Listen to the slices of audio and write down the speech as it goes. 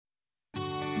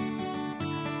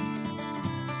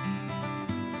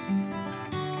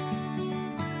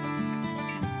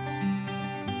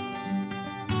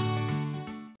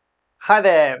Hi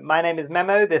there, my name is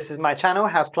Memo, this is my channel,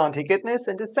 Houseplantygoodness,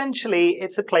 and essentially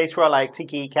it's a place where I like to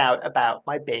geek out about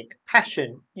my big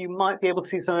passion. You might be able to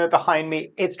see somewhere behind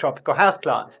me, it's tropical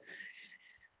houseplants.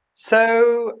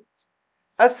 So,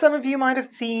 as some of you might have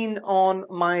seen on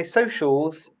my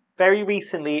socials, very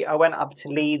recently I went up to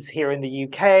Leeds here in the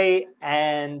UK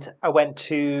and I went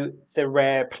to the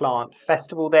Rare Plant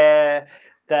Festival there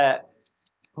that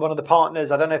one of the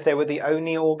partners, I don't know if they were the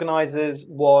only organisers,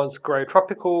 was Grow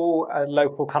Tropical, a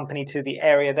local company to the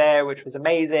area there, which was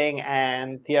amazing.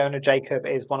 And the owner, Jacob,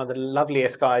 is one of the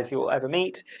loveliest guys you will ever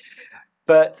meet.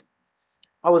 But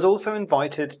I was also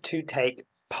invited to take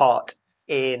part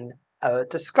in a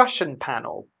discussion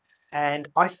panel. And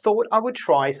I thought I would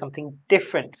try something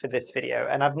different for this video.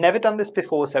 And I've never done this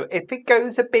before, so if it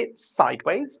goes a bit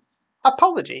sideways,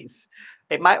 apologies.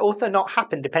 It might also not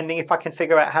happen depending if I can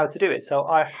figure out how to do it. So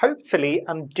hopefully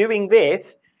I'm doing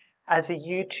this as a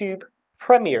YouTube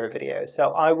premiere video.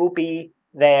 So I will be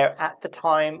there at the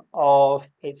time of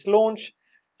its launch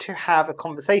to have a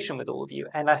conversation with all of you.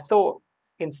 And I thought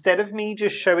instead of me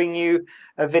just showing you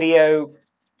a video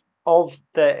of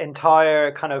the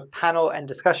entire kind of panel and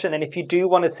discussion, and if you do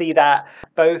want to see that,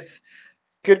 both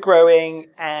Good Growing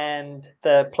and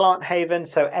the Plant Haven,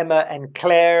 so Emma and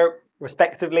Claire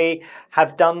respectively,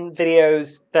 have done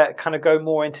videos that kind of go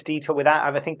more into detail with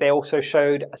that. I think they also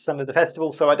showed some of the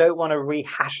festival, so I don't want to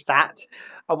rehash that.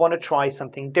 I want to try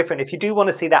something different. If you do want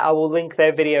to see that, I will link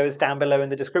their videos down below in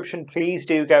the description. Please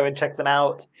do go and check them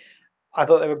out. I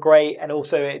thought they were great, and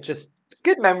also it just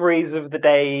good memories of the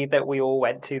day that we all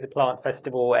went to the plant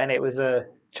festival, and it was a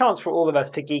chance for all of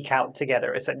us to geek out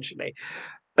together, essentially.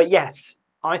 But yes,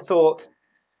 I thought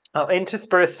I'll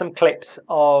intersperse some clips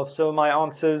of some of my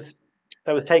answers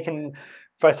that was taken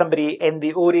by somebody in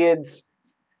the audience,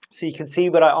 so you can see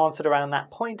what I answered around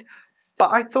that point. But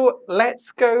I thought,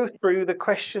 let's go through the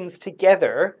questions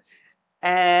together,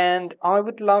 and I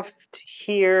would love to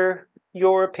hear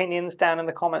your opinions down in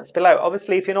the comments below.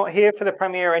 Obviously, if you're not here for the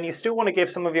premiere and you still want to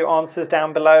give some of your answers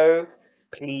down below,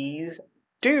 please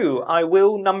do. I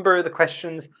will number the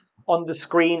questions on the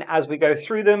screen as we go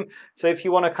through them. So if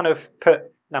you want to kind of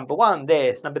put number 1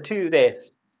 this, number 2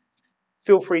 this,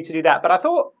 feel free to do that. But I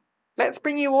thought, let's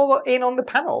bring you all in on the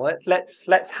panel.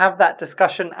 Let's have that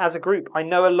discussion as a group. I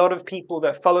know a lot of people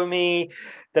that follow me,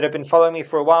 that have been following me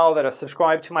for a while, that are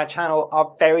subscribed to my channel,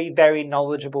 are very, very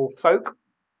knowledgeable folk.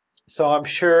 So I'm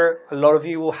sure a lot of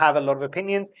you will have a lot of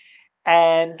opinions.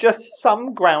 And just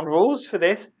some ground rules for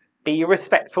this. Be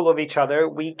respectful of each other.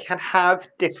 We can have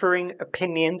differing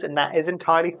opinions, and that is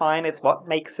entirely fine. It's what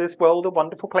makes this world a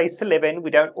wonderful place to live in.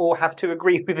 We don't all have to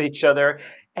agree with each other,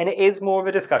 and it is more of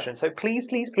a discussion. So please,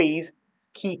 please, please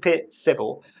keep it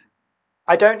civil.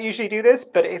 I don't usually do this,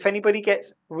 but if anybody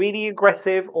gets really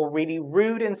aggressive or really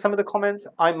rude in some of the comments,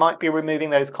 I might be removing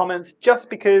those comments just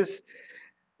because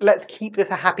let's keep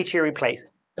this a happy, cheery place,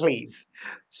 please.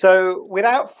 So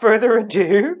without further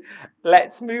ado,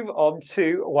 let's move on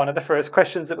to one of the first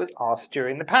questions that was asked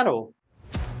during the panel.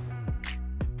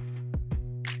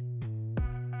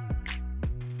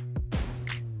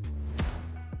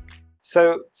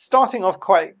 So starting off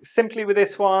quite simply with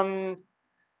this one,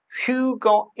 who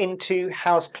got into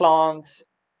houseplants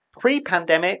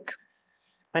pre-pandemic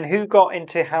and who got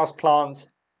into houseplants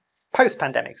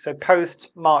post-pandemic, so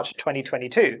post-March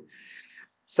 2022?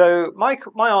 So my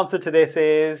answer to this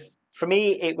is, for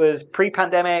me, it was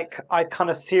pre-pandemic. I kind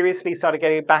of seriously started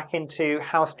getting back into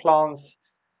houseplants,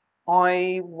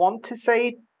 I want to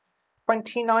say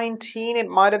 2019, it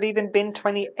might have even been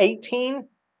 2018.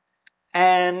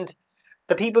 And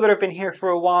the people that have been here for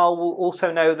a while will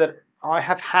also know that I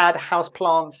have had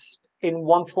houseplants in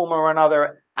one form or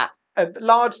another at a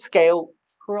large scale,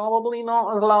 probably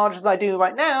not as large as I do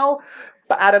right now,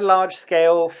 but at a large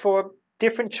scale for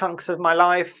different chunks of my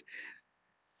life.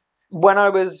 When I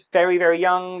was very, very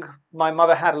young, my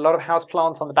mother had a lot of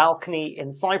houseplants on the balcony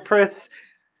in Cyprus.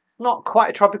 Not quite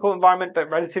a tropical environment, but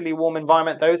relatively warm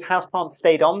environment. Those houseplants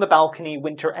stayed on the balcony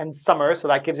winter and summer, so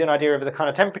that gives you an idea of the kind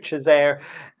of temperatures there.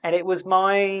 And it was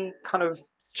my kind of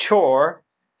chore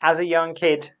as a young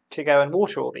kid to go and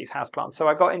water all these houseplants. So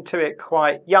I got into it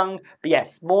quite young. But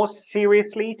yes, more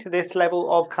seriously to this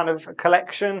level of kind of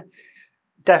collection,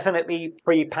 definitely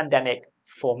pre-pandemic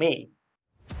for me.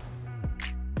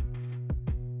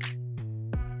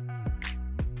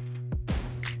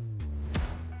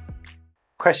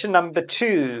 Question number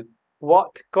 2,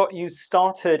 what got you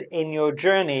started in your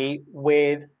journey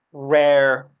with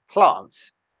rare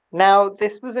plants? Now,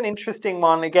 this was an interesting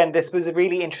one. Again, this was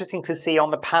really interesting to see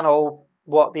on the panel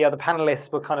what the other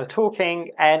panelists were kind of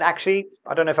talking. And actually,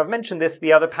 I don't know if I've mentioned this,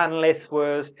 the other panelist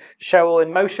was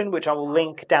Sherylinmotion, which I will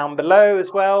link down below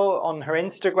as well on her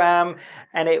Instagram.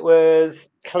 And it was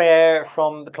Claire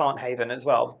from the Plant Haven as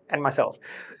well, and myself.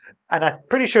 And I'm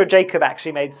pretty sure Jacob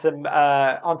actually made some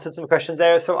answered some questions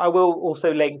there. So I will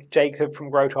also link Jacob from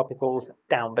Grow Tropicals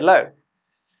down below.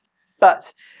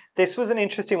 But this was an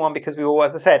interesting one because we all,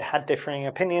 as I said, had differing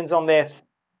opinions on this.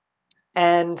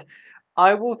 And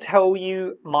I will tell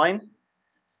you mine.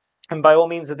 And by all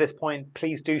means at this point,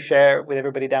 please do share with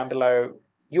everybody down below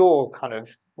your kind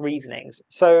of reasonings.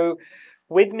 So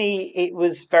with me, it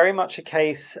was very much a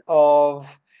case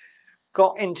of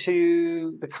got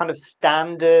into the kind of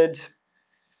standard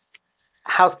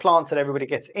houseplants that everybody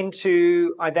gets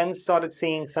into. I then started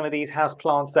seeing some of these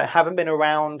houseplants that haven't been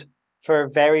around for a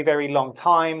very, very long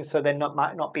time. So they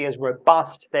might not be as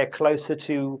robust. They're closer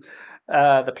to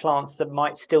the plants that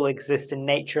might still exist in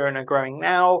nature and are growing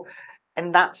now.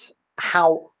 And that's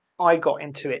how I got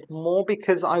into it, more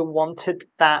because I wanted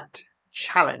that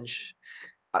challenge.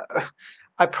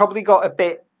 I probably got a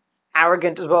bit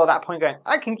arrogant as well at that point, going,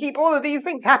 I can keep all of these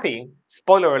things happy.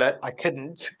 Spoiler alert, I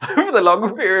couldn't over the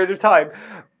longer period of time.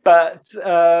 But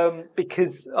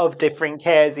because of differing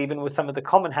cares, even with some of the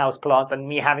common house plants and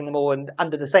me having them all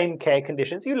under the same care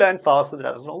conditions, you learn faster that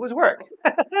doesn't always work.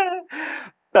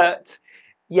 But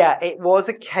yeah, it was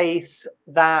a case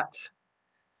that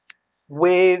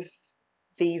with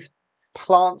these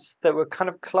plants that were kind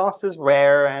of classed as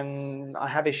rare, and I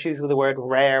have issues with the word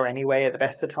rare anyway at the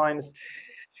best of times,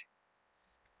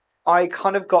 I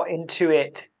kind of got into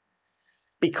it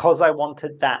because I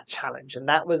wanted that challenge. And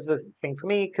that was the thing for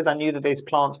me, because I knew that these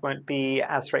plants won't be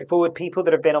as straightforward. People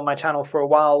that have been on my channel for a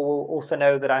while will also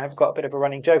know that I have got a bit of a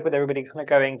running joke with everybody kind of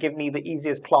going, give me the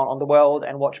easiest plant on the world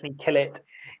and watch me kill it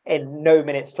in no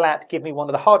minutes flat. Give me one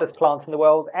of the hardest plants in the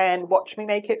world and watch me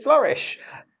make it flourish.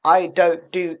 I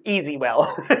don't do easy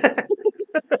well.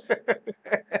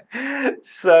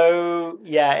 So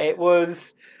yeah, it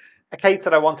was a case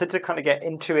that I wanted to kind of get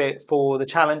into it for the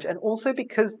challenge, and also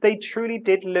because they truly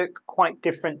did look quite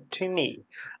different to me.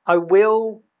 I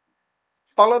will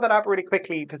follow that up really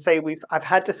quickly to say I've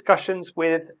had discussions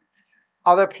with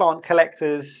other plant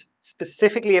collectors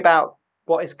specifically about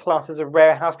what is classed as a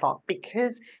rare houseplant,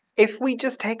 because if we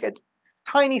just take a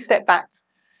tiny step back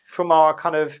from our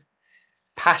kind of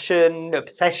passion,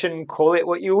 obsession, call it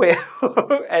what you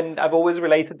will, and I've always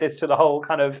related this to the whole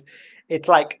kind of, it's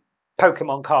like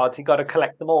Pokemon cards, you got to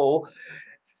collect them all.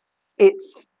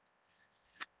 It's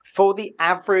for the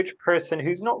average person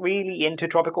who's not really into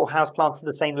tropical houseplants at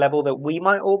the same level that we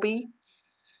might all be.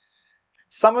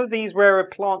 Some of these rarer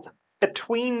plants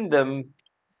between them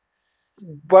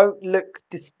won't look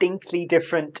distinctly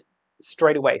different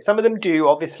straight away. Some of them do,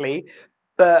 obviously,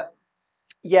 but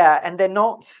yeah, and they're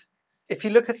not. If you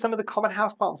look at some of the common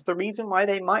houseplants, the reason why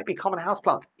they might be common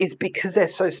houseplants is because they're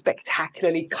so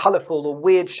spectacularly colourful, or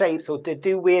weird shapes, or they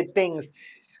do weird things.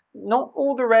 Not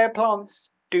all the rare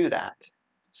plants do that.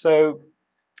 So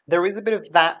there is a bit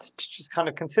of that to just kind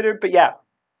of consider. But yeah,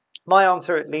 my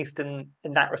answer, at least in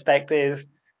that respect, is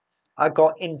I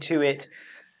got into it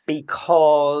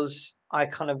because I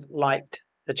kind of liked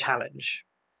the challenge.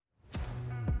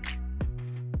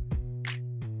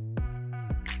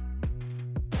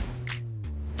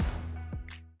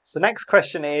 So next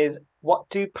question is, what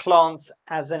do plants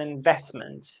as an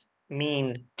investment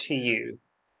mean to you?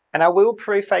 And I will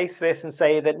preface this and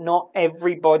say that not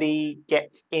everybody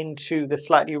gets into the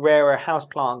slightly rarer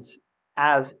houseplants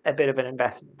as a bit of an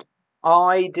investment.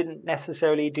 I didn't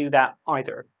necessarily do that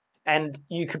either. And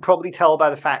you could probably tell by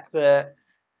the fact that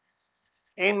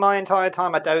in my entire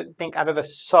time, I don't think I've ever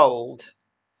sold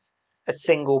a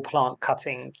single plant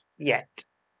cutting yet.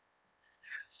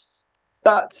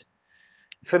 But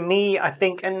for me, I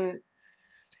think, and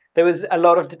there was a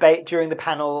lot of debate during the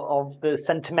panel of the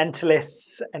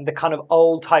sentimentalists and the kind of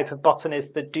old type of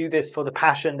botanists that do this for the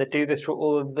passion, that do this for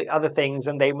all of the other things,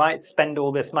 and they might spend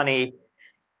all this money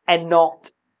and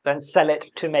not then sell it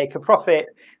to make a profit.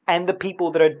 And the people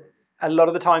that are a lot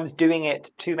of the times doing it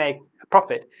to make a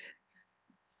profit.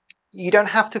 You don't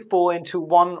have to fall into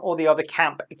one or the other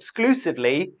camp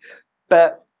exclusively,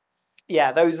 but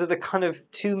yeah, those are the kind of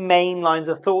two main lines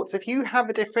of thoughts. If you have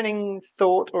a differing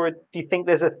thought, or do you think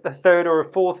there's a third or a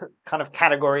fourth kind of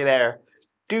category there,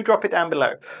 do drop it down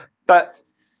below. But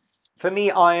for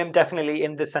me, I am definitely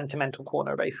in the sentimental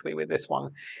corner, basically, with this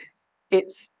one.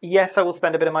 It's, yes, I will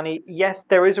spend a bit of money. Yes,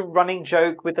 there is a running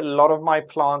joke with a lot of my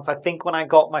plants. I think when I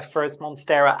got my first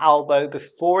Monstera albo,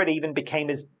 before it even became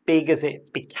as big as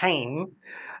it became,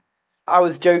 I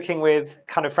was joking with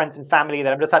kind of friends and family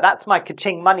that I'm just like, that's my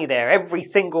ka-ching money there. Every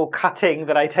single cutting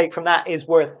that I take from that is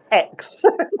worth X.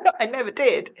 I never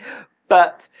did.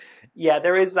 But yeah,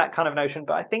 there is that kind of notion.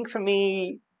 But I think for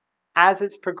me, as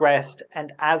it's progressed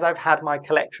and as I've had my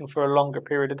collection for a longer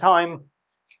period of time,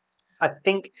 I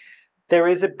think there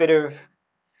is a bit of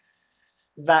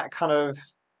that kind of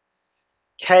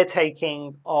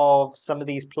caretaking of some of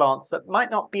these plants that might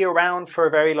not be around for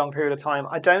a very long period of time.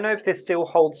 I don't know if this still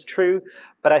holds true,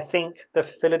 but I think the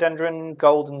Philodendron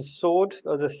golden sword,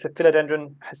 or the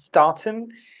Philodendron hastatum,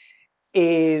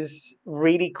 is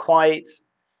really quite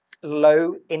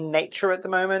low in nature at the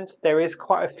moment. There is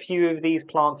quite a few of these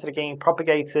plants that are getting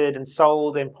propagated and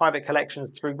sold in private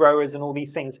collections through growers and all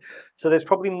these things. So there's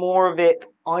probably more of it,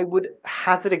 I would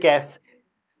hazard a guess,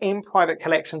 in private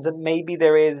collections than maybe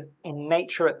there is in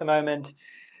nature at the moment.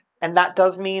 And that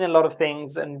does mean a lot of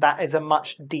things, and that is a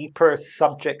much deeper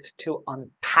subject to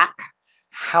unpack.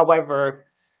 However,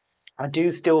 I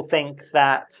do still think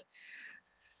that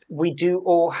we do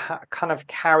all kind of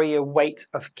carry a weight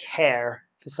of care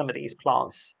for some of these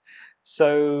plants.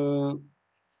 So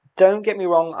don't get me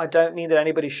wrong, I don't mean that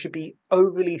anybody should be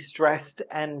overly stressed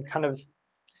and kind of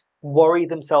worry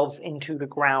themselves into the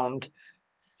ground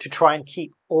to try and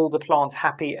keep all the plants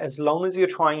happy. As long as you're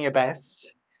trying your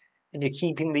best and you're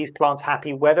keeping these plants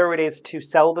happy, whether it is to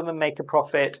sell them and make a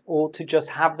profit or to just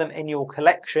have them in your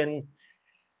collection,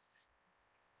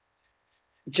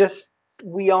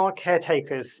 we are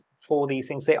caretakers for these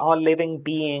things. They are living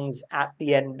beings at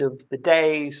the end of the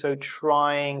day, so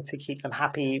trying to keep them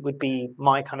happy would be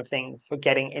my kind of thing for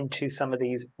getting into some of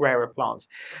these rarer plants.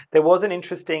 There was an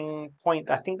interesting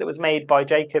point, I think, that was made by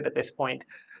Jacob at this point.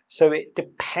 So it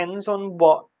depends on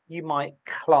what you might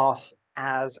class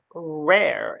as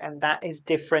rare, and that is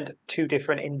different to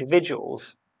different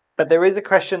individuals. But there is a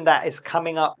question that is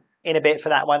coming up in a bit for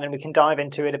that one, and we can dive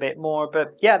into it a bit more.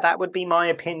 But yeah, that would be my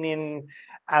opinion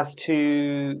as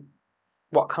to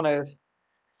what kind of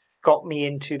got me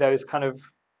into those kind of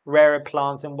rarer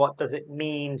plants and what does it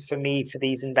mean for me for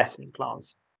these investment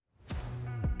plants.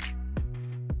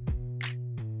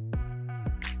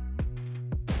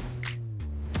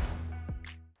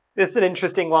 This is an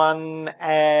interesting one,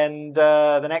 and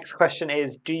the next question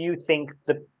is, do you think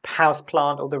the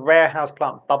houseplant or the rare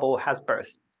houseplant bubble has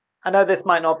burst? I know this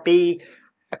might not be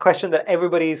a question that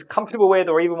everybody's comfortable with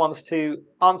or even wants to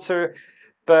answer,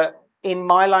 but in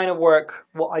my line of work,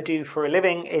 what I do for a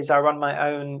living is I run my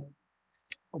own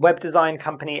web design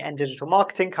company and digital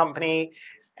marketing company,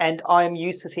 and I'm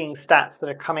used to seeing stats that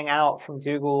are coming out from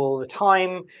Google all the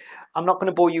time. I'm not going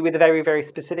to bore you with the very, very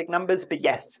specific numbers, but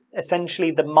yes, essentially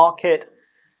the market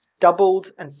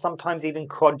doubled and sometimes even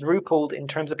quadrupled in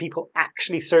terms of people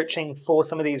actually searching for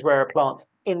some of these rarer plants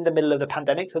in the middle of the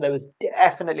pandemic. So there was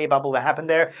definitely a bubble that happened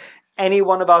there. Any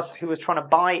one of us who was trying to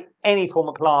buy any form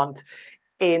of plant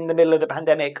in the middle of the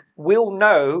pandemic will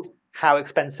know how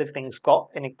expensive things got,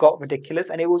 and it got ridiculous,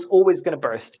 and it was always going to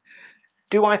burst.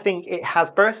 Do I think it has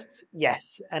burst?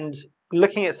 Yes. And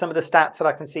looking at some of the stats that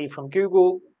I can see from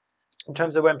Google, in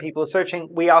terms of when people are searching,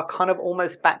 we are kind of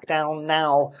almost back down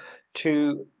now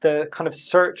to the kind of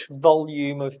search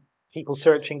volume of people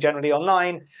searching generally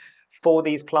online for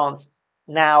these plants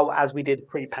now as we did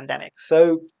pre-pandemic.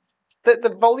 So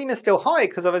the volume is still high,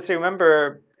 because obviously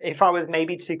remember, if I was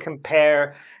maybe to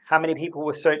compare how many people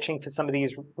were searching for some of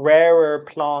these rarer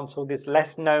plants or these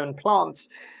less known plants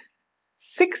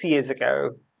 6 years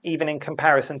ago, even in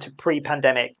comparison to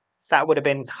pre-pandemic, that would have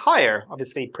been higher,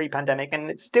 obviously, pre-pandemic,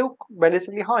 and it's still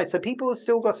relatively high. So people have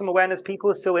still got some awareness, people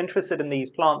are still interested in these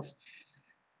plants.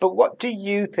 But what do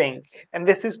you think? And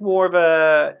this is more of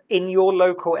a, in your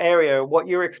local area, what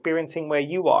you're experiencing where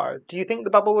you are. Do you think the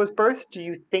bubble was burst? Do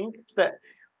you think that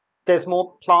there's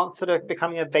more plants that are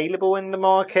becoming available in the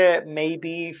market,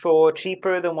 maybe for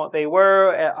cheaper than what they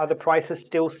were? Are the prices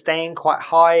still staying quite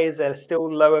high? Is there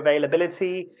still low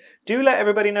availability? Do let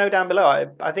everybody know down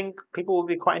below. I think people will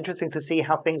be quite interesting to see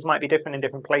how things might be different in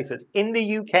different places. In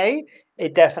the UK,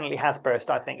 it definitely has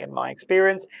burst, I think, in my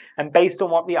experience. And based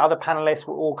on what the other panelists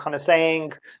were all kind of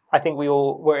saying, I think we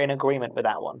all were in agreement with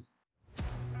that one.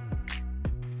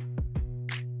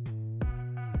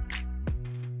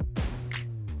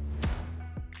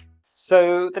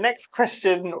 So the next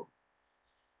question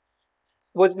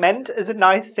was meant as a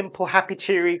nice, simple, happy,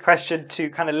 cheery question to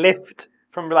kind of lift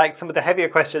from like some of the heavier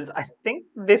questions. I think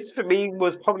this for me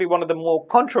was probably one of the more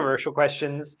controversial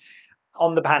questions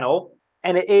on the panel.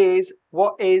 And it is,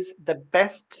 what is the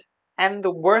best and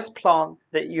the worst plant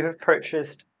that you have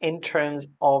purchased in terms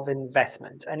of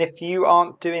investment? And if you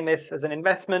aren't doing this as an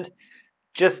investment,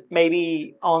 just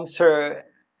maybe answer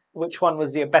which one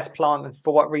was your best plant and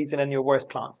for what reason, and your worst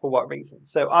plant for what reason.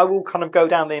 So I will kind of go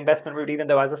down the investment route, even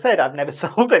though, as I said, I've never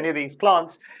sold any of these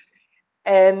plants.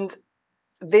 And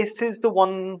this is the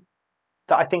one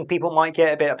that I think people might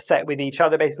get a bit upset with each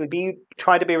other. Basically,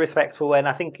 try to be respectful, and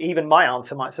I think even my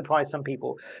answer might surprise some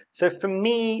people. So for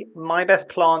me, my best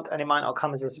plant, and it might not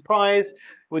come as a surprise,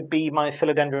 would be my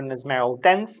Philodendron Esmeralda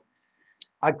Dense.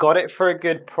 I got it for a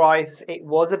good price. It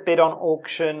was a bid on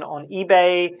auction on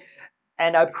eBay,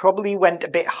 and I probably went a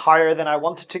bit higher than I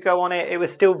wanted to go on it. It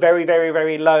was still very, very,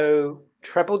 very low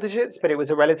treble digits, but it was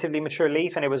a relatively mature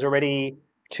leaf, and it was already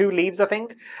 2 leaves, I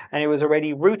think, and it was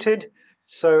already rooted.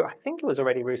 So I think it was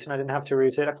already rooted. I didn't have to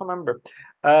root it. I can't remember.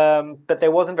 But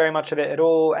there wasn't very much of it at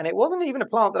all, and it wasn't even a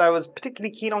plant that I was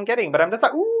particularly keen on getting. But I'm just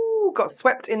like, ooh, got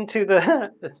swept into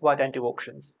the. This is why I don't do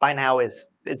auctions. Buy now is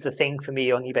the thing for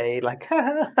me on eBay. Like,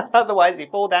 otherwise you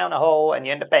fall down a hole and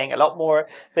you end up paying a lot more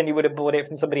than you would have bought it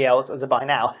from somebody else as a buy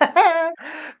now.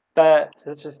 But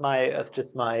that's just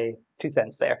my 2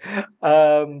 cents there.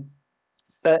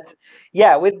 But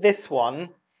yeah, with this one,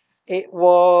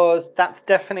 that's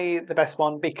definitely the best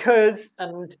one because,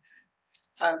 and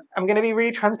I'm going to be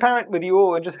really transparent with you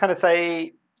all and just kind of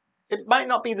say it might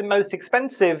not be the most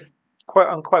expensive, quote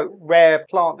unquote, rare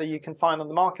plant that you can find on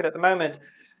the market at the moment,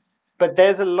 but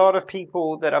there's a lot of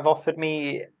people that have offered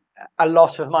me a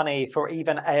lot of money for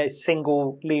even a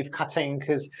single leaf cutting,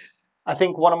 because I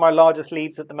think one of my largest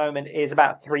leaves at the moment is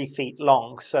about 3 feet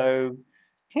long. So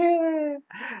yeah,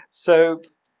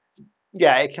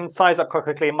 yeah, it can size up quite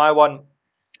quickly. My one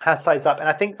has sized up. And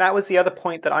I think that was the other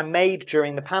point that I made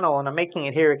during the panel, and I'm making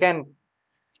it here again.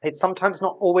 It's sometimes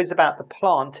not always about the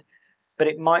plant, but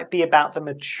it might be about the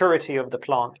maturity of the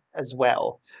plant as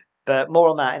well. But more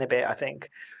on that in a bit, I think.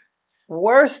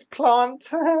 Worst plant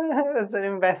as an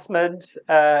investment.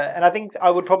 And I think I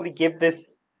would probably give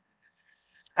this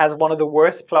as one of the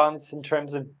worst plants in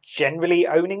terms of generally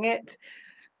owning it,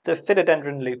 the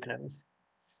Philodendron lupinum.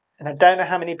 And I don't know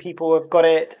how many people have got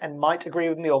it and might agree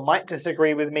with me or might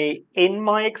disagree with me. In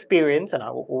my experience, and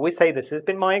I will always say this has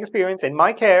been my experience in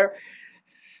my care,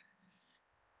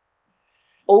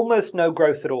 almost no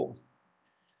growth at all.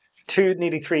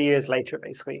 Nearly 3 years later,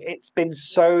 basically. It's been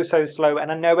so slow.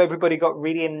 And I know everybody got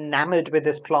really enamored with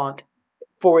this plant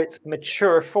for its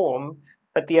mature form,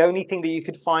 but the only thing that you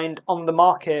could find on the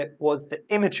market was the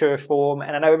immature form.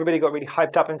 And I know everybody got really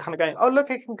hyped up and kind of going, oh,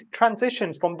 look, it can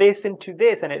transition from this into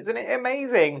this. And isn't it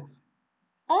amazing?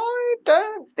 I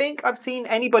don't think I've seen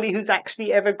anybody who's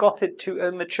actually ever got it to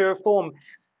a mature form.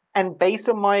 And based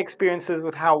on my experiences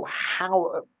with how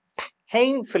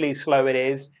painfully slow it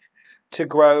is to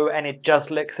grow, and it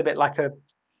just looks a bit like a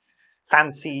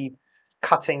fancy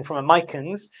cutting from a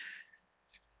Micans.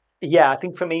 Yeah, I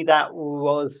think for me that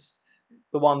was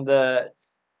the one that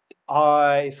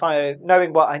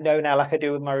knowing what I know now, like I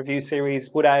do with my review series,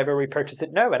 would I ever repurchase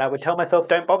it? No, and I would tell myself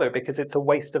don't bother because it's a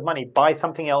waste of money. Buy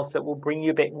something else that will bring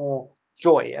you a bit more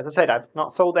joy. As I said, I've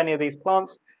not sold any of these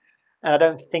plants, and I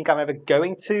don't think I'm ever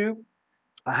going to.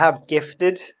 I have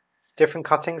gifted different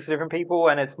cuttings to different people,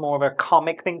 and it's more of a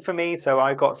comic thing for me. So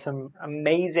I got some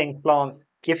amazing plants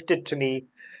gifted to me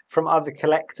from other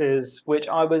collectors, which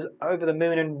I was over the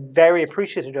moon and very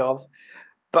appreciative of.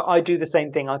 But I do the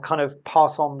same thing. I kind of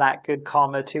pass on that good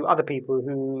karma to other people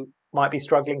who might be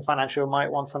struggling financially, might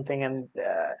want something, and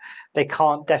they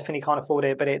definitely can't afford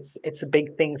it, but it's a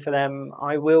big thing for them.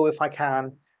 I will, if I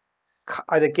can,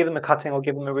 either give them a cutting or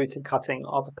give them a rooted cutting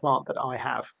of the plant that I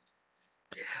have.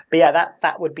 But yeah,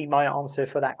 that would be my answer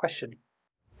for that question.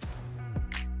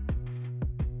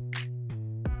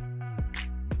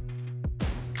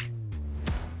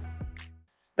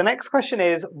 The next question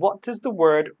is, what does the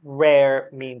word rare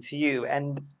mean to you?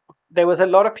 And there was a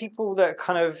lot of people that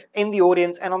kind of in the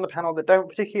audience and on the panel that don't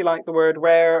particularly like the word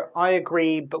rare. I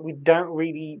agree, but we don't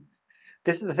really,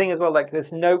 this is the thing as well, like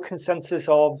there's no consensus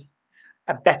of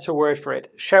a better word for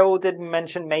it. Cheryl did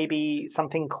mention maybe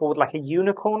something called like a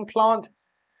unicorn plant.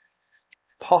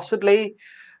 Possibly,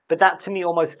 but that to me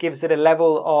almost gives it a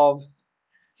level of,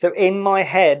 so in my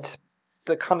head,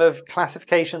 the kind of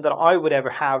classification that I would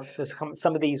ever have for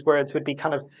some of these words would be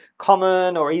kind of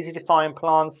common or easy to find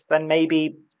plants, then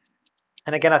maybe,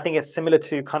 and again, I think it's similar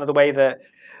to kind of the way that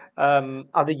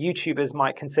other YouTubers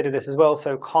might consider this as well.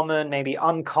 So common, maybe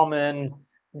uncommon,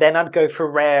 then I'd go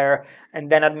for rare,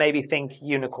 and then I'd maybe think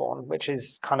unicorn, which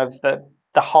is kind of the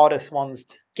hardest ones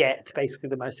to get, basically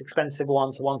the most expensive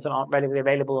ones, the ones that aren't readily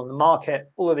available on the market,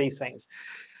 all of these things.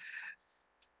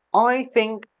 I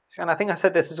think, and I think I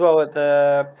said this as well at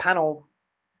the panel,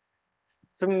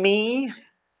 for me,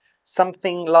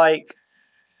 something like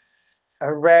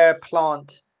a rare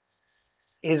plant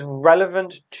is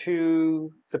relevant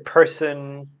to the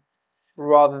person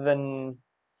rather than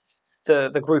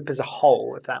the group as a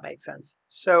whole, if that makes sense.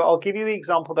 So I'll give you the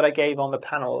example that I gave on the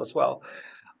panel as well.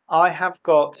 I have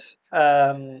got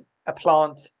a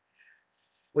plant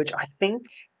which I think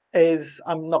is,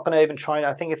 I'm not going to even try it.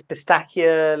 I think it's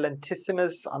Pistachia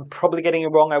lentissimus. I'm probably getting it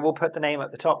wrong. I will put the name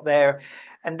at the top there.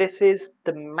 And this is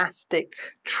the mastic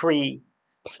tree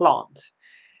plant.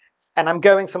 And I'm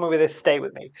going somewhere with this, stay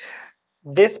with me.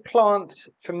 This plant,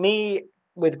 for me,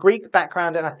 with Greek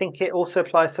background, and I think it also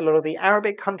applies to a lot of the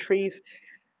Arabic countries,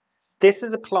 this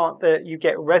is a plant that you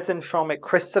get resin from. It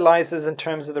crystallizes in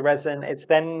terms of the resin. It's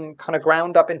then kind of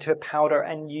ground up into a powder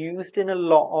and used in a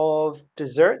lot of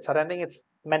desserts. I don't think it's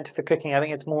meant for cooking. I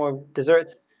think it's more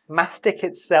desserts. Mastic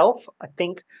itself, I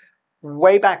think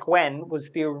way back when, was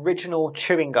the original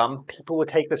chewing gum. People would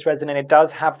take this resin and it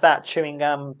does have that chewing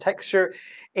gum texture.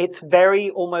 It's very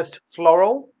almost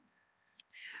floral.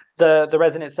 The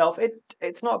resin itself,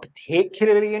 it's not a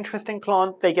particularly interesting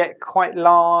plant. They get quite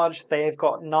large. They've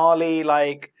got gnarly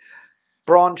like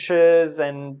branches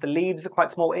and the leaves are quite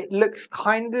small. It looks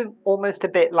kind of almost a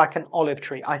bit like an olive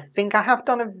tree. I think I have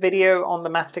done a video on the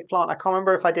mastic plant. I can't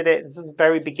remember if I did it. This is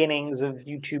very beginnings of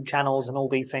YouTube channels and all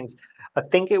these things. I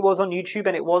think it was on YouTube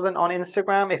and it wasn't on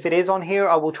Instagram. If it is on here,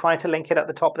 I will try to link it at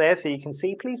the top there so you can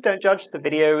see. Please don't judge the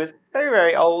video. It's very,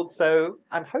 very old. So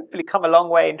I've hopefully come a long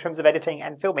way in terms of editing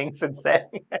and filming since then.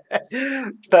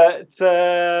 But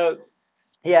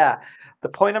yeah, the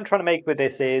point I'm trying to make with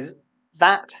this is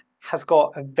that has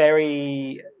got a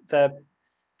the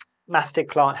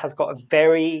mastic plant has got a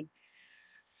very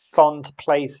fond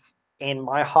place in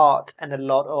my heart and a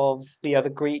lot of the other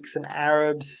Greeks and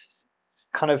Arabs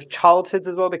kind of childhoods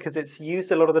as well, because it's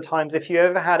used a lot of the times. If you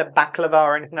ever had a baklava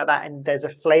or anything like that and there's a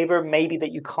flavor maybe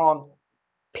that you can't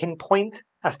pinpoint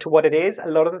as to what it is, a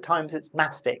lot of the times it's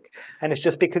mastic, and it's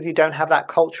just because you don't have that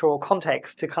cultural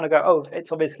context to kind of go, oh,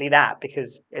 it's obviously that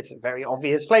because it's a very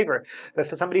obvious flavor. But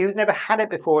for somebody who's never had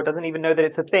it before, doesn't even know that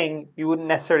it's a thing, you wouldn't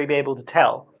necessarily be able to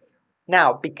tell.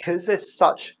 Now, because there's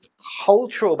such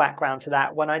cultural background to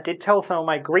that, when I did tell some of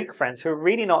my Greek friends who are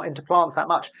really not into plants that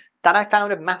much that I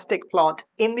found a mastic plant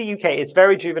in the UK, it's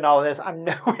very juvenile. I'm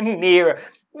nowhere near.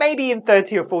 Maybe in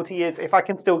 30 or 40 years, if I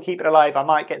can still keep it alive, I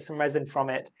might get some resin from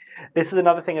it. This is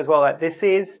another thing as well, that this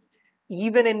is,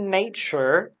 even in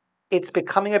nature, it's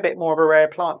becoming a bit more of a rare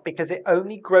plant because it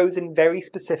only grows in very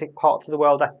specific parts of the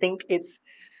world. I think its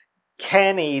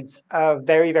care needs are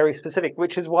very, very specific,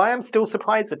 which is why I'm still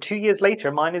surprised that 2 years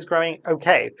later, mine is growing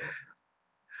okay.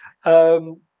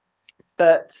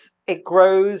 But it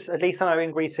grows, at least I know in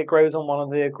Greece, it grows on one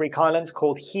of the Greek islands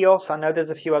called Chios. I know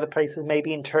there's a few other places,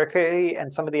 maybe in Turkey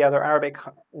and some of the other Arabic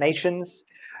nations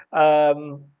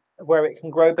where it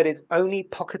can grow, but it's only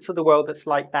pockets of the world that's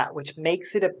like that, which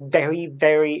makes it a very,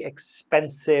 very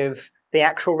expensive. The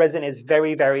actual resin is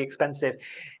very, very expensive.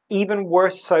 Even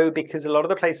worse so because a lot of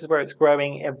the places where it's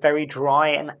growing are very dry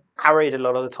and arid a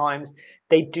lot of the times.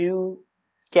 They do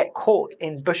get caught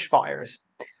in bushfires.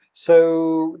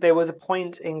 So there was a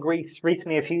point in Greece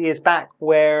recently, a few years back,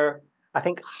 where I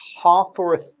think half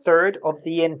or a third of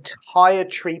the entire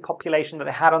tree population that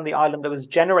they had on the island that was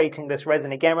generating this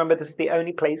resin, again, remember, this is the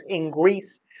only place in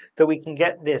Greece that we can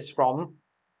get this from,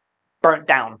 burnt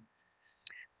down.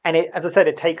 And as I said,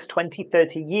 it takes 20,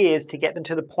 30 years to get them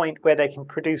to the point where they can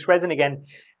produce resin again.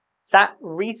 That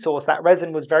resource, that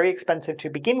resin, was very expensive to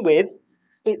begin with.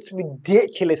 It's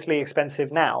ridiculously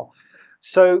expensive now.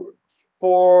 So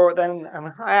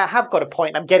I have got a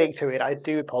point. I'm getting to it. I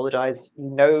do apologize. You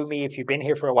know me if you've been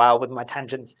here for a while with my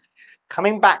tangents.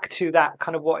 Coming back to that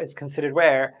kind of what is considered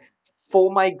rare,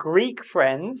 for my Greek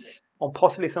friends, or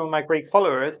possibly some of my Greek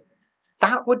followers,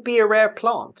 that would be a rare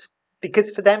plant. Because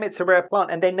for them, it's a rare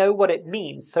plant and they know what it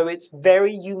means. So it's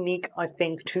very unique, I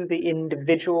think, to the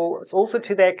individual. It's also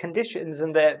to their conditions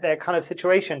and their kind of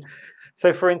situation.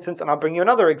 So for instance, and I'll bring you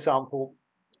another example,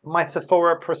 my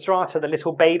Sephora prostrata, the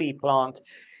little baby plant,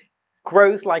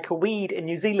 grows like a weed in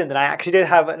New Zealand. And I actually did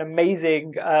have an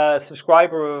amazing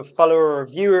subscriber or follower or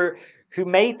viewer who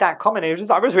made that comment.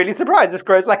 And I was really surprised. This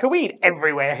grows like a weed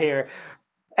everywhere here.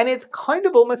 And it's kind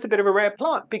of almost a bit of a rare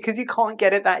plant because you can't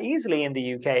get it that easily in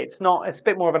the UK. It's a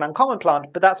bit more of an uncommon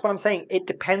plant, but that's what I'm saying. It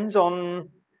depends on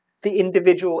the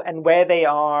individual and where they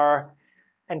are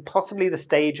and possibly the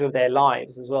stage of their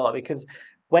lives as well. Because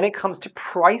when it comes to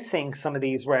pricing some of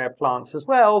these rare plants as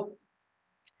well,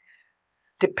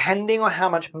 depending on how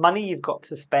much money you've got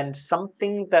to spend,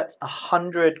 something that's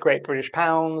 100 Great British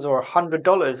pounds or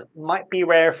 $100 might be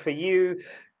rare for you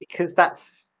because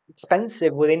that's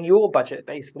expensive within your budget,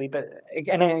 basically. But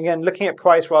again, looking at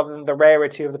price rather than the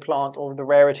rarity of the plant or the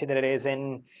rarity that it is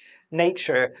in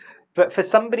nature. But for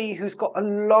somebody who's got a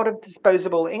lot of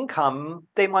disposable income,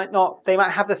 they might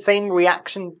have the same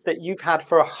reaction that you've had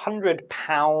for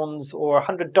 £100 or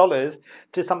 $100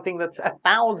 to something that's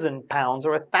 £1,000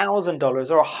 or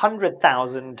 $1,000 or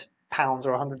 £100,000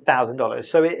 or $100,000.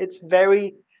 So it's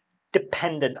very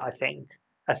dependent, I think,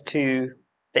 as to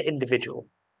the individual.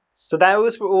 So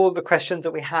those were all the questions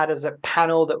that we had as a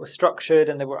panel that were structured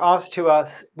and that were asked to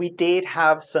us. We did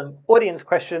have some audience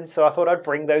questions, so I thought I'd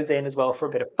bring those in as well for a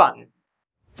bit of fun.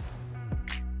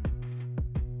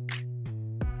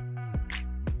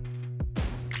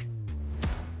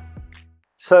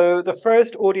 So the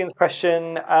first audience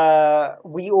question,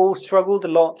 we all struggled a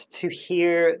lot to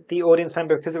hear the audience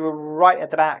member because they were right at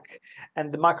the back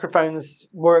and the microphones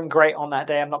weren't great on that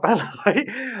day, I'm not going to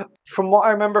lie. From what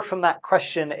I remember from that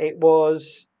question, it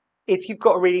was if you've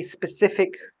got a really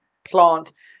specific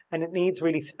plant and it needs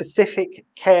really specific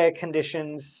care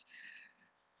conditions,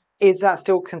 is that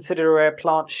still considered a rare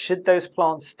plant? Should those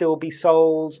plants still be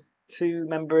sold to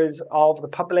members of the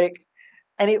public?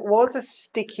 And it was a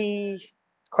sticky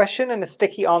question and a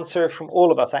sticky answer from all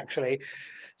of us, actually.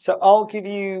 So I'll give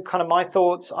you kind of my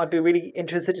thoughts. I'd be really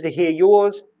interested to hear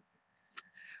yours.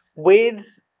 With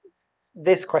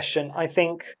this question, I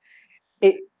think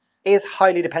it is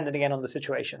highly dependent again on the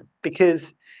situation,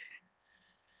 because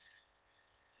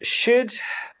should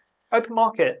open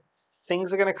market,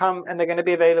 things are going to come and they're going to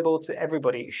be available to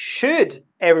everybody. Should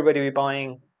everybody be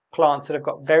buying plants that have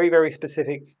got very, very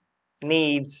specific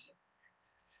needs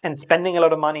and spending a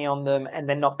lot of money on them and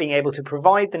then not being able to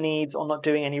provide the needs or not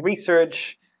doing any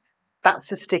research?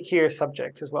 That's a stickier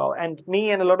subject as well. And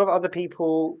me and a lot of other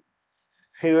people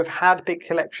who have had big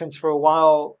collections for a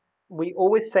while, we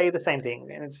always say the same thing.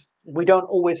 And we don't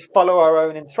always follow our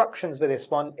own instructions with this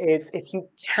one. Is if you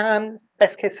can,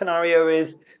 best case scenario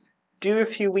is do a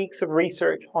few weeks of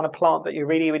research on a plant that you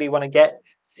really, really want to get.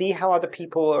 See how other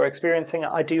people are experiencing it.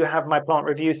 I do have my plant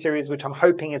review series, which I'm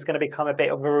hoping is going to become a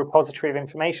bit of a repository of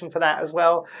information for that as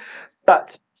well.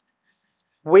 But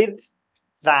with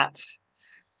that,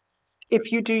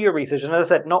 if you do your research, and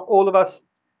as I said, not all of us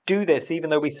do this, even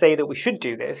though we say that we should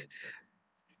do this,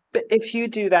 but if you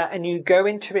do that and you go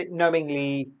into it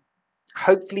knowingly,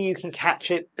 hopefully you can catch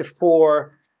it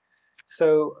before.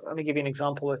 So let me give you an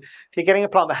example. If you're getting a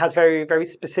plant that has very, very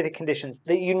specific conditions,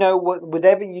 that you know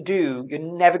whatever you do, you're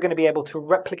never going to be able to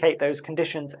replicate those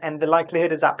conditions, and the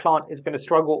likelihood is that plant is going to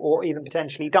struggle or even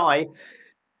potentially die,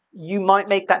 you might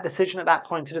make that decision at that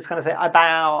point to just kind of say, I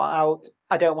bow out,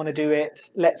 I don't want to do it,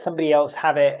 let somebody else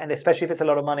have it. And especially if it's a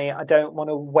lot of money, I don't want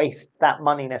to waste that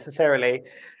money necessarily.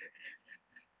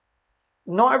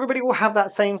 Not everybody will have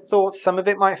that same thought. Some of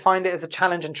it might find it as a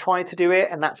challenge and try to do it,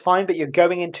 and that's fine, but you're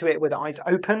going into it with eyes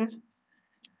open.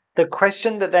 The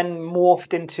question that then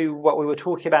morphed into what we were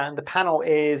talking about in the panel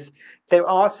is there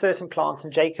are certain plants,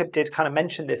 and Jacob did kind of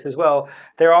mention this as well,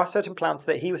 there are certain plants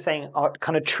that he was saying are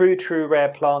kind of true rare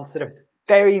plants that are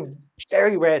very,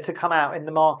 very rare to come out in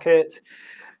the market.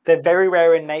 They're very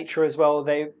rare in nature as well.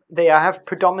 They have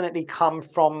predominantly come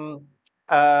from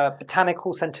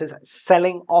botanical centres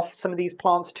selling off some of these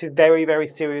plants to very, very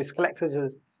serious collectors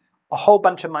as a whole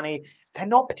bunch of money. They're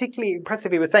not particularly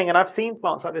impressive, he was saying, and I've seen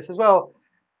plants like this as well.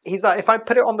 He's like, if I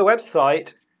put it on the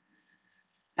website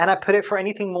and I put it for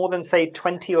anything more than, say,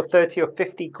 20 or 30 or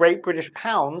 50 Great British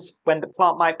pounds, when the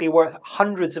plant might be worth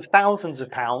hundreds of thousands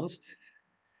of pounds,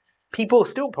 people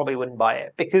still probably wouldn't buy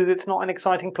it because it's not an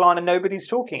exciting plant and nobody's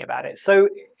talking about it. So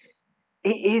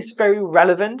it is very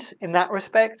relevant in that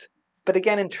respect. But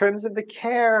again, in terms of the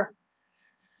care,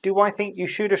 do I think you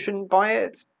should or shouldn't buy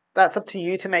it? That's up to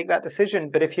you to make that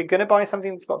decision. But if you're going to buy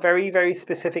something that's got very, very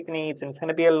specific needs and it's going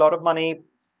to be a lot of money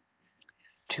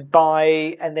to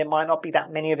buy, and there might not be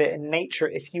that many of it in nature,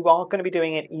 if you are going to be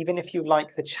doing it, even if you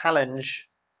like the challenge,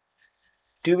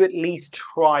 do at least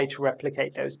try to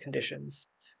replicate those conditions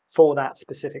for that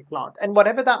specific plant. And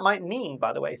whatever that might mean,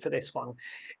 by the way, for this one,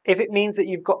 if it means that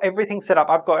you've got everything set up,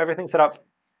 I've got everything set up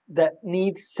that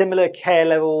needs similar care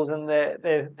levels and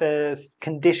the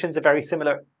conditions are very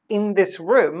similar in this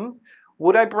room,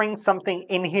 would I bring something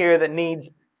in here that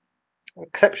needs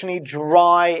exceptionally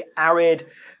dry, arid,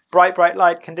 bright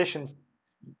light conditions?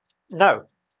 No,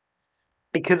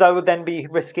 because I would then be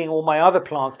risking all my other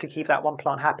plants to keep that one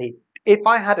plant happy. If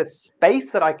I had a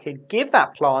space that I could give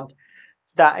that plant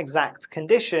that exact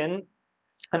condition,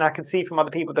 and I can see from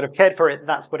other people that have cared for it,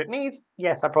 that's what it needs,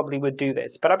 yes, I probably would do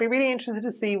this. But I'd be really interested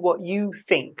to see what you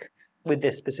think with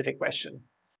this specific question.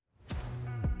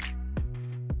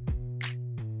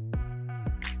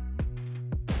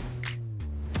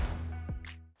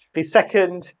 The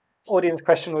second audience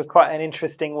question was quite an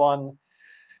interesting one.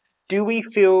 do we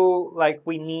feel like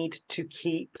we need to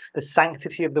keep the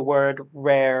sanctity of the word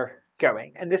rare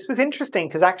going? And this was interesting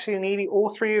because actually nearly all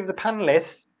three of the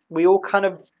panelists, we all kind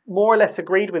of more or less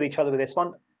agreed with each other with this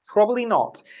one. Probably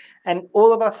not. And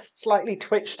all of us slightly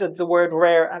twitched at the word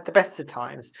rare at the best of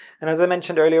times. And as I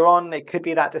mentioned earlier on, it could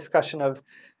be that discussion of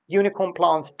unicorn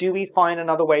plants. Do we find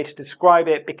another way to describe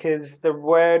it? Because the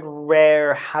word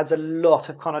rare has a lot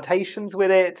of connotations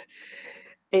with it.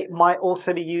 It might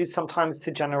also be used sometimes to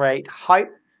generate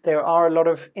hype. There are a lot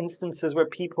of instances where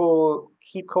people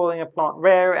keep calling a plant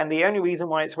rare, and the only reason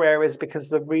why it's rare is because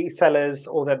the resellers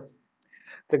or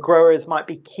the growers might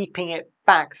be keeping it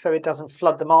back so it doesn't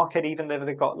flood the market, even though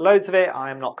they've got loads of it.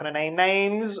 I'm not going to name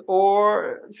names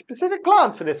or specific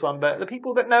plants for this one, but the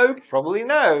people that know probably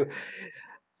know.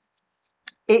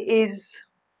 It is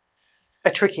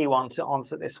a tricky one to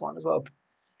answer this one as well.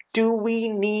 Do we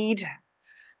need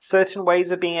certain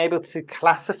ways of being able to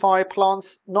classify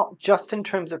plants, not just in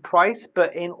terms of price,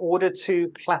 but in order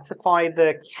to classify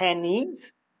the care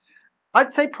needs?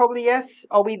 I'd say probably yes.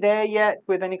 Are we there yet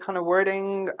with any kind of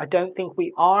wording? I don't think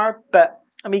we are, but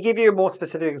let me give you a more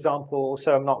specific example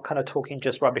so I'm not kind of talking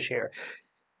just rubbish here.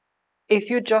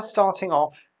 If you're just starting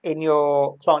off in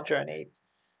your plant journey,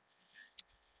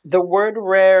 the word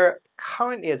rare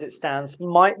currently as it stands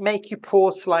might make you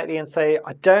pause slightly and say,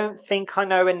 I don't think I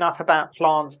know enough about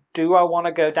plants. Do I want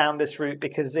to go down this route?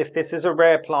 Because if this is a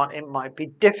rare plant, it might be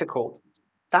difficult.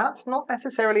 That's not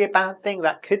necessarily a bad thing.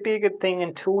 That could be a good thing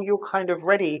until you're kind of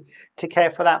ready to care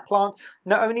for that plant,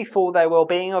 not only for the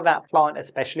well-being of that plant,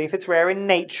 especially if it's rare in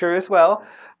nature as well,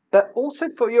 but also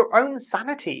for your own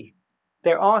sanity.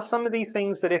 There are some of these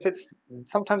things that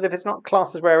sometimes if it's not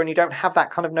classed as rare and you don't have that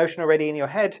kind of notion already in your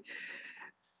head,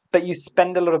 but you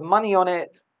spend a lot of money on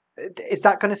it, is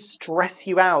that going to stress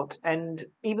you out? And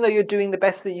even though you're doing the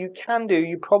best that you can do,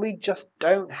 you probably just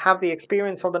don't have the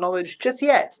experience or the knowledge just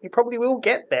yet. You probably will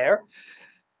get there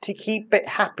to keep it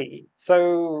happy.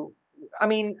 So, I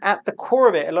mean, at the core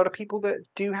of it, a lot of people that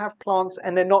do have plants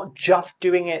and they're not just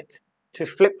doing it to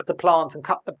flip the plants and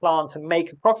cut the plants and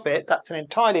make a profit, that's an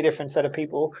entirely different set of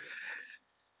people,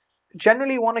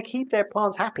 generally want to keep their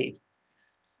plants happy.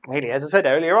 Really, as I said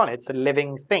earlier on, it's a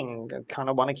living thing. I kind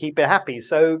of want to keep it happy.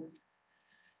 So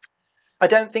I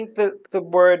don't think that the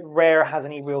word rare has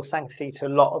any real sanctity to a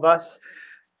lot of us.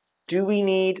 Do we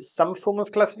need some form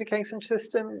of classification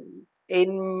system?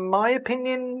 In my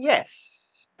opinion,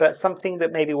 yes, but something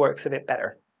that maybe works a bit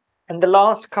better. And the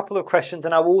last couple of questions,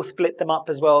 and I will split them up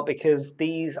as well, because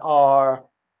these are,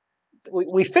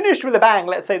 we finished with a bang,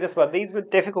 let's say this one. These were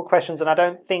difficult questions, and I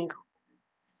don't think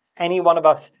any one of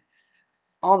us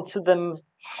answer them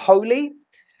wholly,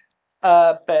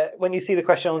 but when you see the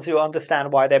questions, you'll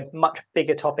understand why they're much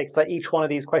bigger topics. Like each one of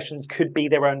these questions could be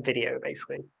their own video,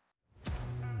 basically.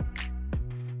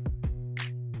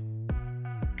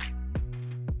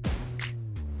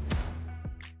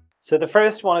 So the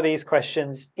first one of these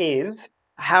questions is,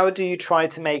 how do you try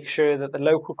to make sure that the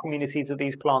local communities that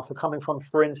these plants are coming from,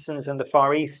 for instance, in the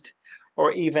Far East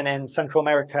or even in Central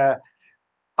America,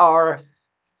 are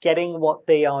getting what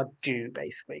they are due,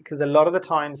 basically? Because a lot of the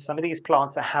times, some of these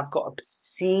plants that have got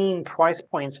obscene price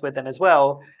points with them as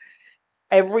well,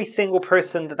 every single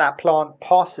person that plant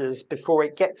passes before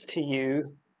it gets to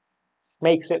you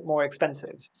makes it more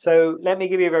expensive. So let me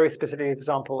give you a very specific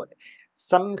example.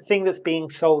 Something that's being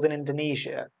sold in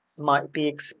Indonesia might be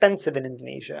expensive in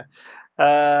Indonesia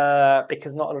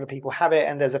because not a lot of people have it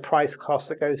and there's a price cost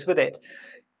that goes with it.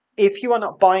 If you are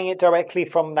not buying it directly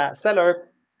from that seller,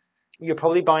 you're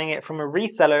probably buying it from a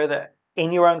reseller that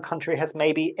in your own country has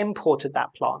maybe imported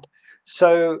that plant.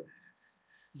 So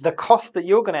the cost that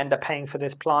you're going to end up paying for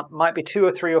this plant might be 2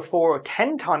 or 3 or 4 or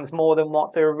 10 times more than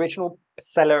what the original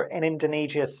seller in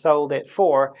Indonesia sold it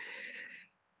for.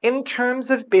 In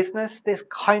terms of business, this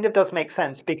kind of does make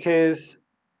sense because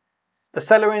the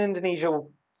seller in Indonesia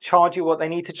will charge you what they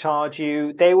need to charge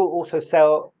you. They will also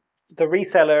sell, the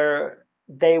reseller,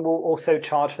 they will also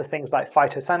charge for things like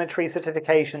phytosanitary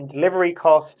certification, delivery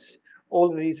costs,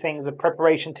 all of these things, the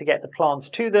preparation to get the plants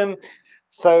to them.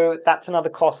 So that's another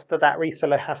cost that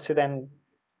reseller has to then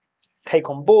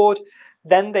take on board.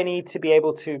 Then they need to be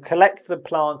able to collect the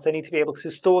plants, they need to be able to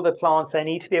store the plants, they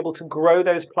need to be able to grow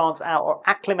those plants out or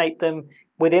acclimate them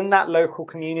within that local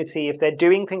community if they're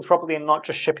doing things properly and not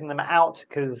just shipping them out,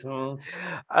 because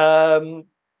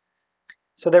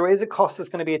so there is a cost that's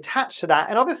going to be attached to that.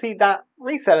 And obviously that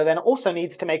reseller then also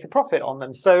needs to make a profit on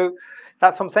them. So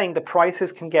that's what I'm saying. The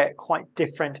prices can get quite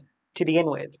different to begin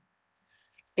with.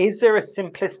 Is there a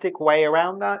simplistic way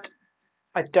around that?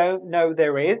 I don't know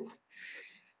there is.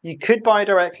 You could buy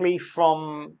directly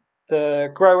from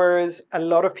the growers. A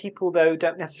lot of people, though,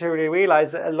 don't necessarily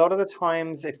realize that a lot of the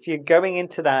times, if you're going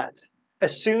into that,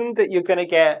 assume that you're going to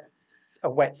get a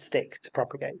wet stick to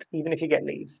propagate, even if you get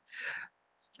leaves.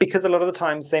 Because a lot of the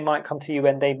times they might come to you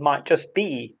and they might just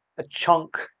be a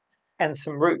chunk and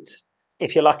some roots,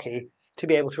 if you're lucky, to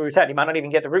be able to root out. You might not even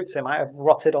get the roots, they might have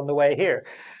rotted on the way here.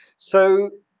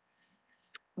 So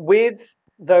with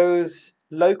those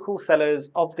local sellers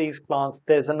of these plants,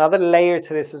 there's another layer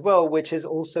to this as well, which is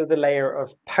also the layer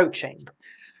of poaching.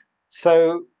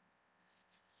 So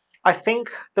I think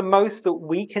the most that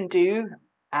we can do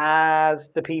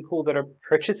as the people that are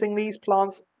purchasing these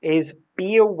plants is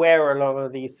be aware of a lot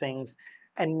of these things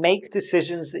and make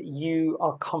decisions that you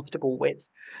are comfortable with.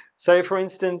 So for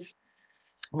instance,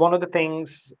 one of the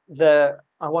things that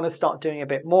I want to start doing a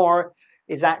bit more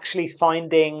is actually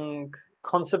finding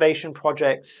conservation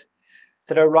projects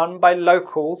that are run by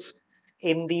locals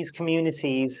in these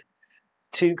communities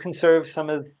to conserve some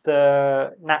of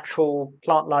the natural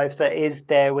plant life that is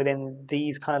there within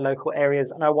these kind of local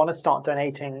areas. And I want to start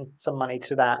donating some money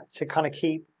to that, to kind of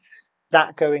keep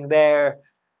that going there,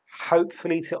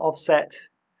 hopefully to offset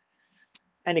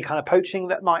any kind of poaching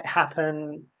that might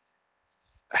happen.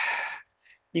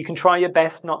 You can try your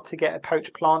best not to get a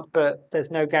poached plant, but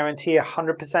there's no guarantee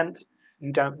 100%.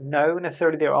 You don't know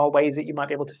necessarily. There are ways that you might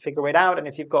be able to figure it out. And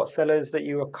if you've got sellers that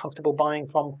you are comfortable buying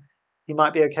from, you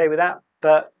might be okay with that.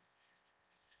 But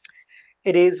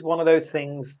it is one of those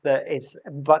things that it's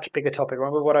a much bigger topic.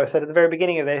 Remember what I said at the very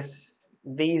beginning of this?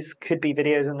 These could be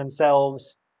videos in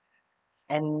themselves.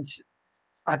 And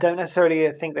I don't necessarily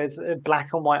think there's a black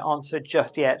and white answer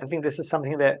just yet. I think this is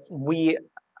something that we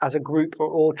as a group are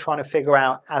all trying to figure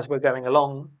out as we're going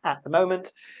along at the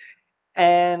moment.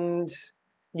 And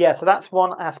yeah, so that's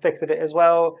one aspect of it as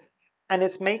well. And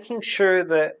it's making sure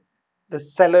that the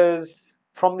sellers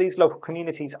from these local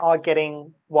communities are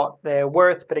getting what they're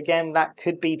worth. But again, that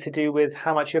could be to do with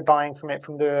how much you're buying from it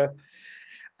from the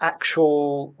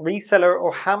actual reseller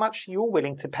or how much you're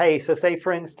willing to pay. So say,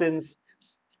 for instance,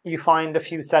 you find a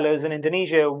few sellers in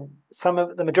Indonesia,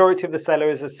 the majority of the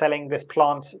sellers are selling this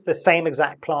plant, the same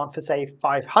exact plant for say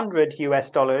 $500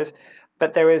 US,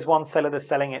 but there is one seller that's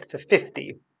selling it for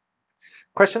 50.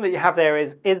 Question that you have there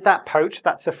is that poached?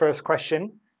 That's the first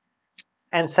question.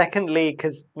 And secondly,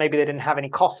 because maybe they didn't have any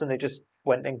costs and they just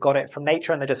went and got it from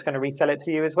nature and they're just going to resell it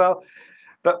to you as well.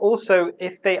 But also,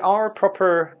 if they are a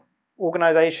proper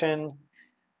organization,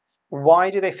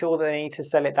 why do they feel that they need to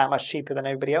sell it that much cheaper than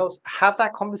everybody else? Have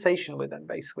that conversation with them,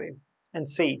 basically, and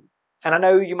see. And I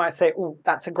know you might say, oh,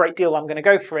 that's a great deal, I'm going to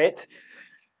go for it.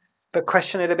 But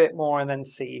question it a bit more and then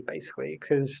see, basically,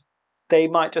 because they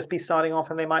might just be starting off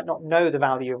and they might not know the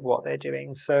value of what they're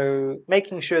doing. So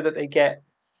making sure that they get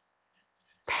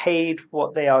paid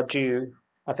what they are due,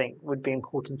 I think, would be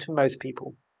important to most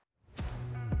people.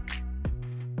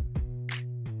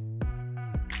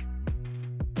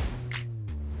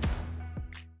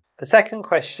 The second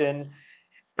question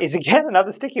is again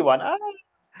another sticky one.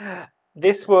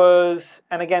 This was,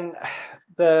 and again,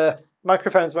 the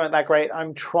microphones weren't that great.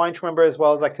 I'm trying to remember as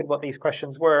well as I could what these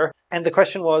questions were. And the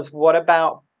question was, what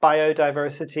about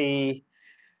biodiversity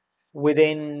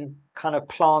within kind of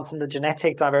plants and the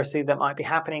genetic diversity that might be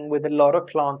happening with a lot of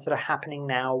plants that are happening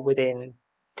now within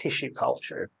tissue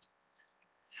culture?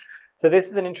 So this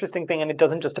is an interesting thing, and it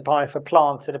doesn't just apply for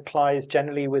plants. It applies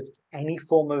generally with any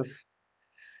form of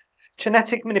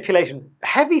genetic manipulation.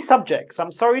 Heavy subjects.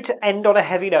 I'm sorry to end on a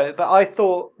heavy note, but I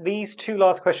thought these two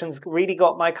last questions really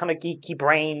got my kind of geeky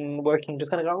brain working,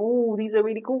 just kind of going, oh, these are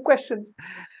really cool questions.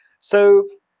 So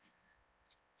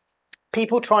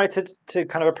people try to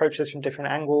kind of approach this from different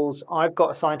angles. I've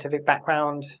got a scientific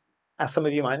background, as some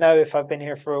of you might know if I've been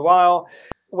here for a while,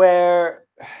 where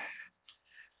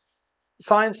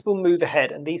science will move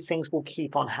ahead and these things will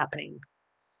keep on happening.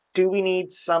 Do we need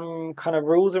some kind of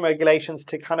rules and regulations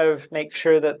to kind of make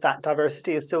sure that that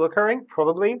diversity is still occurring?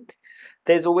 Probably.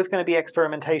 There's always going to be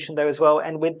experimentation though as well.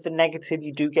 And with the negative,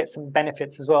 you do get some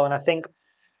benefits as well. And I think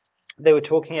they were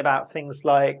talking about things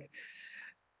like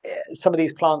some of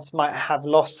these plants might have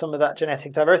lost some of that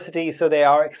genetic diversity. So they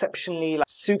are exceptionally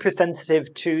super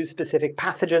sensitive to specific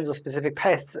pathogens or specific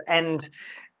pests, and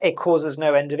it causes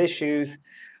no end of issues.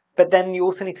 But then you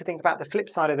also need to think about the flip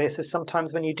side of this is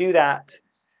sometimes when you do that,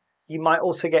 you might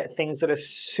also get things that are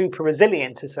super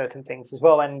resilient to certain things as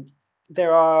well. And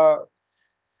there are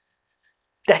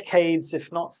decades, if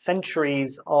not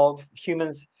centuries, of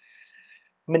humans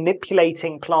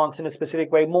manipulating plants in a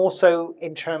specific way, more so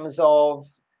in terms of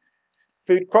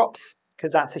food crops,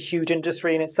 because that's a huge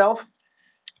industry in itself,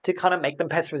 to kind of make them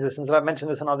pest resistant. And I've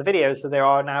mentioned this in other videos, so there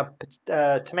are now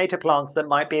tomato plants that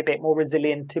might be a bit more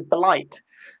resilient to blight.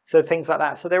 So things like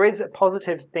that. So there is a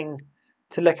positive thing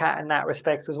to look at in that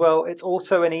respect as well. It's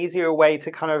also an easier way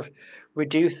to kind of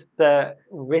reduce the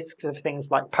risks of things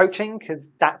like poaching, because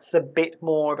that's a bit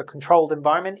more of a controlled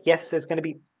environment. Yes, there's going to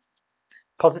be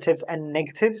positives and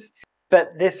negatives,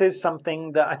 but this is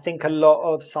something that I think a lot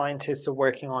of scientists are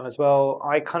working on as well.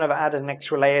 I kind of added an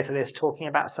extra layer to this, talking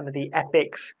about some of the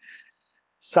ethics,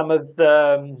 some of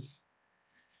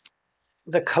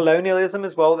the colonialism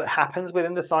as well that happens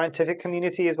within the scientific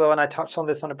community as well. And I touched on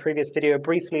this on a previous video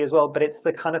briefly as well, but it's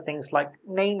the kind of things like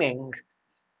naming,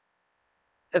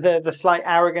 the slight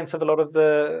arrogance of a lot of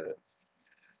the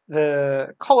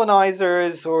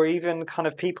colonizers, or even kind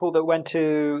of people that went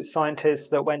to scientists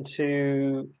that went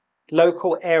to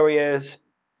local areas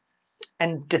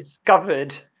and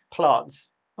discovered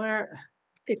plants, where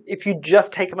if you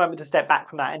just take a moment to step back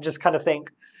from that and just kind of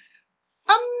think,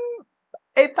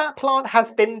 if that plant has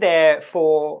been there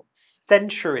for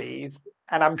centuries,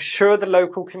 and I'm sure the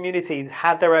local communities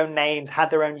had their own names, had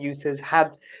their own uses,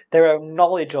 had their own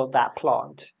knowledge of that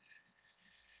plant,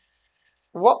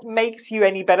 what makes you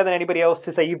any better than anybody else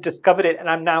to say you've discovered it and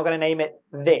I'm now going to name it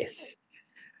this?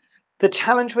 The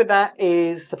challenge with that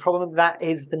is, the problem with that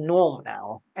is the norm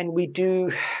now. And we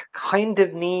do kind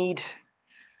of need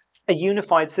a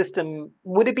unified system.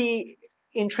 Would it be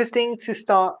interesting to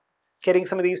start getting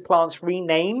some of these plants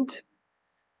renamed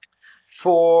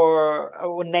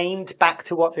or named back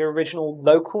to what the original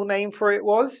local name for it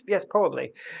was? Yes,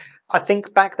 probably. I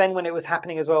think back then when it was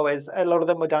happening as well, is a lot of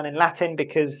them were done in Latin,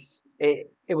 because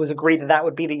it was agreed that that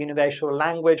would be the universal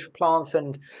language for plants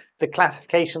and the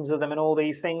classifications of them and all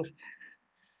these things.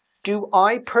 Do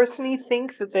I personally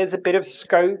think that there's a bit of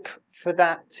scope for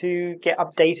that to get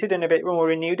updated and a bit more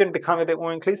renewed and become a bit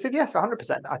more inclusive? Yes,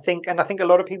 100%. I think a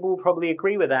lot of people will probably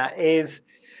agree with that, is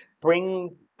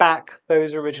bring back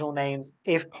those original names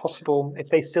if possible, if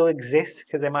they still exist,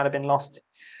 because they might have been lost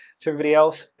to everybody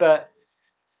else.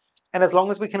 And as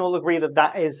long as we can all agree that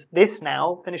that is this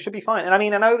now, then it should be fine. And I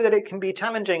mean, I know that it can be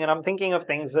challenging, and I'm thinking of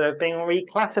things that have been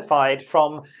reclassified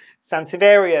from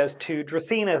Sansevierias to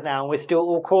Dracaenas now, and we're still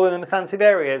all calling them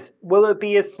Sansevierias. Will it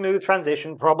be a smooth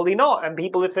transition? Probably not. And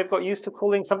people, if they've got used to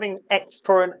calling something X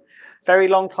for a very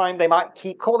long time, they might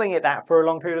keep calling it that for a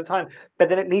long period of time. But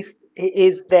then at least it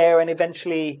is there, and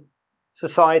eventually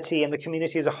society and the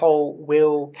community as a whole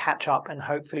will catch up and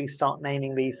hopefully start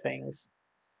naming these things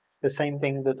the same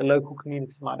thing that the local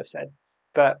communities might have said.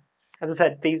 But as I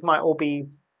said, these might all be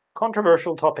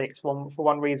controversial topics for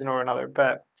one reason or another.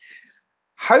 But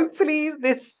hopefully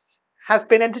this has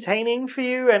been entertaining for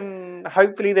you, and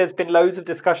hopefully there's been loads of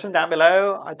discussion down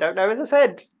below. I don't know, as I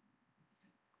said,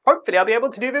 hopefully I'll be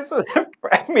able to do this as a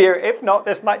premiere. If not,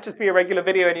 this might just be a regular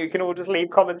video and you can all just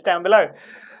leave comments down below.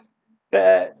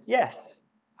 But yes,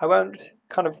 I won't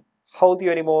kind of hold you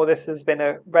anymore. This has been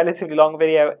a relatively long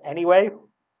video anyway.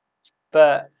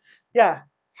 But yeah,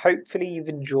 hopefully you've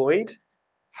enjoyed.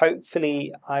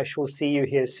 Hopefully I shall see you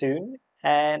here soon.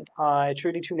 And I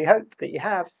truly, truly hope that you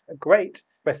have a great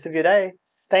rest of your day.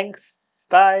 Thanks.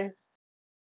 Bye.